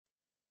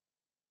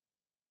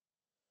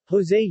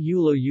José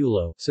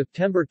Yulo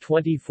September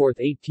 24,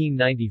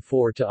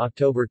 1894 to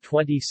October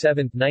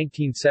 27,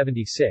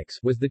 1976,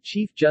 was the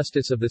Chief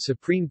Justice of the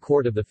Supreme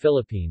Court of the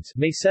Philippines,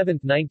 May 7,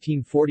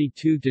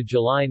 1942 to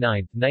July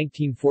 9,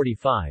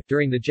 1945,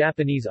 during the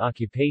Japanese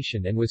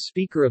occupation, and was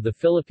Speaker of the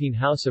Philippine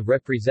House of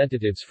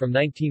Representatives from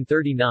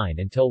 1939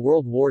 until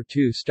World War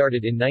II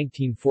started in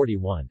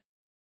 1941.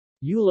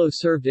 Yulo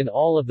served in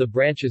all of the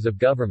branches of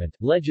government,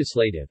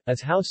 legislative,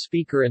 as House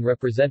Speaker and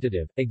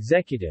Representative,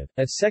 executive,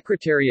 as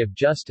Secretary of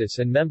Justice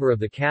and member of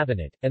the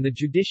Cabinet, and the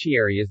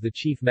judiciary as the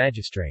Chief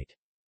Magistrate.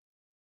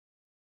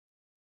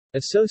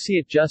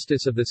 Associate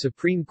Justice of the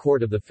Supreme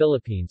Court of the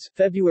Philippines,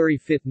 February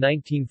 5,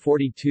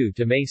 1942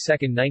 to May 2,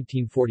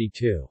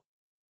 1942.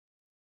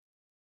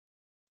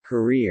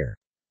 Career.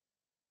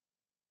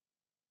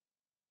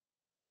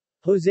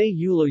 José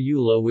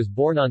Yulo was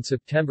born on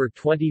September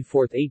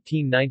 24,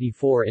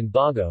 1894 in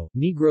Bago,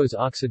 Negros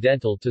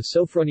Occidental to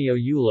Sofronio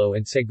Yulo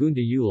and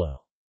Segunda Yulo.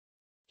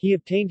 He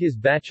obtained his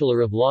Bachelor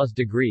of Laws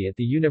degree at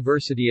the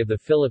University of the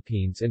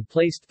Philippines and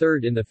placed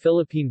third in the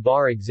Philippine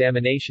Bar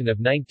Examination of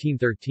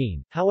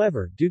 1913,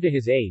 however, due to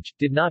his age,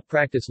 did not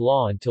practice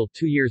law until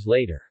 2 years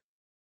later.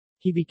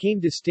 He became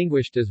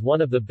distinguished as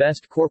one of the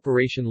best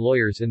corporation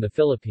lawyers in the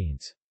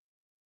Philippines.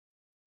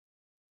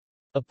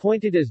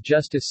 Appointed as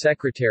Justice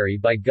Secretary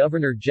by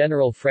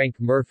Governor-General Frank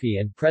Murphy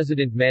and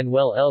President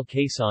Manuel L.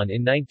 Quezon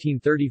in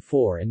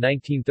 1934 and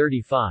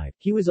 1935,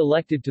 he was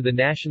elected to the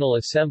National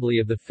Assembly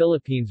of the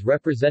Philippines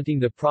representing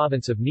the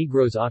province of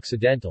Negros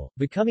Occidental,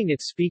 becoming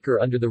its Speaker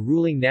under the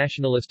ruling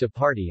Nacionalista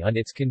Party on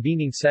its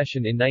convening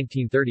session in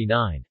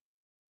 1939.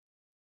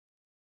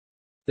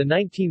 The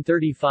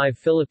 1935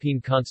 Philippine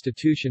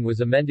Constitution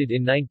was amended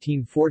in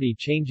 1940,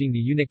 changing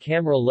the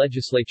unicameral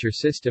legislature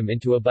system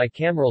into a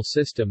bicameral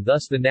system.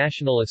 Thus the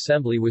National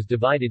Assembly was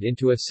divided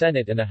into a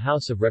Senate and a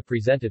House of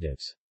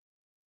Representatives.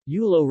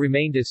 Yulo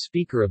remained as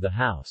Speaker of the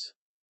House.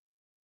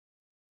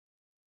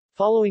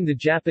 Following the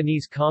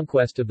Japanese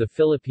conquest of the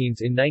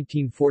Philippines in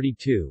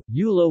 1942,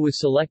 Yulo was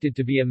selected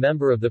to be a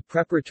member of the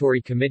Preparatory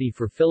Committee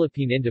for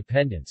Philippine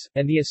Independence,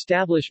 and the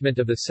establishment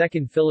of the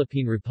Second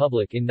Philippine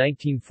Republic in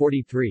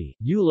 1943.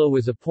 Yulo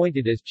was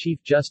appointed as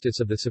Chief Justice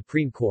of the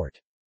Supreme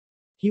Court.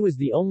 He was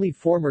the only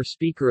former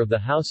Speaker of the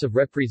House of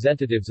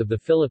Representatives of the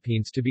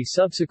Philippines to be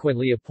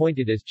subsequently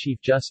appointed as Chief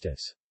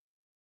Justice.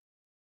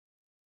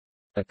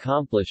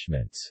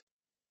 Accomplishments.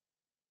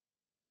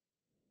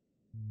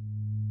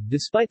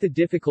 Despite the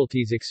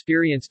difficulties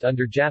experienced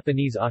under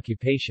Japanese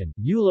occupation,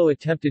 Yulo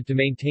attempted to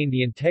maintain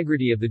the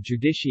integrity of the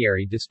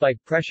judiciary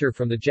despite pressure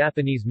from the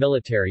Japanese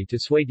military to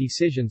sway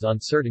decisions on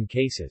certain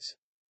cases.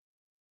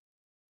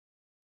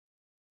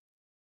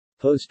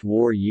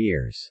 Post-war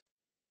years.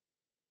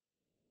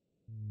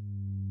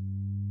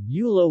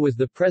 Yulo was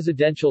the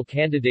presidential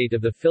candidate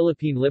of the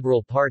Philippine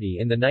Liberal Party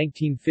in the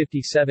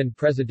 1957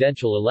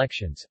 presidential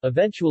elections,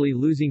 eventually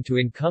losing to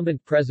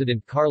incumbent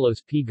President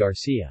Carlos P.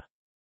 Garcia.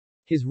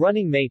 His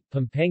running mate,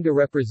 Pampanga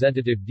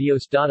Representative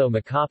Diosdado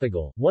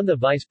Macapagal, won the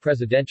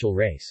vice-presidential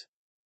race.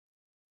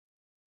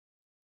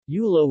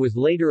 Yulo was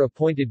later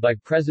appointed by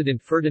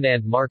President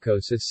Ferdinand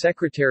Marcos as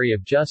Secretary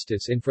of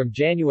Justice from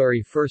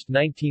January 1,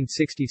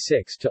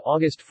 1966 to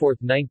August 4,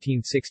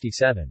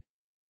 1967.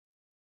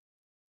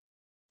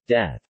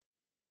 Death.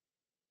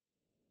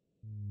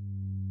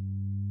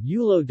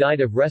 Yulo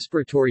died of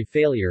respiratory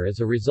failure as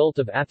a result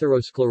of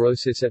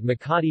atherosclerosis at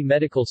Makati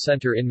Medical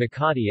Center in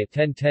Makati at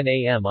 10:10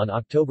 a.m. on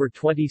October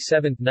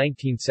 27,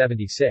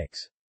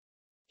 1976.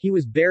 He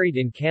was buried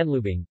in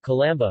Canlubang,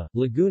 Calamba,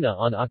 Laguna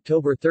on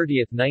October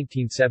 30,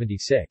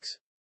 1976.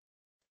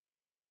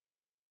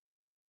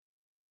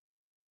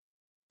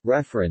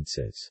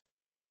 References.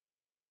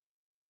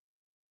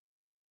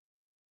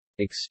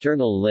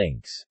 External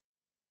links.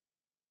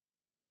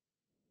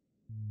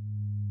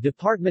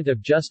 Department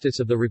of Justice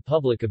of the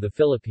Republic of the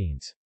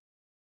Philippines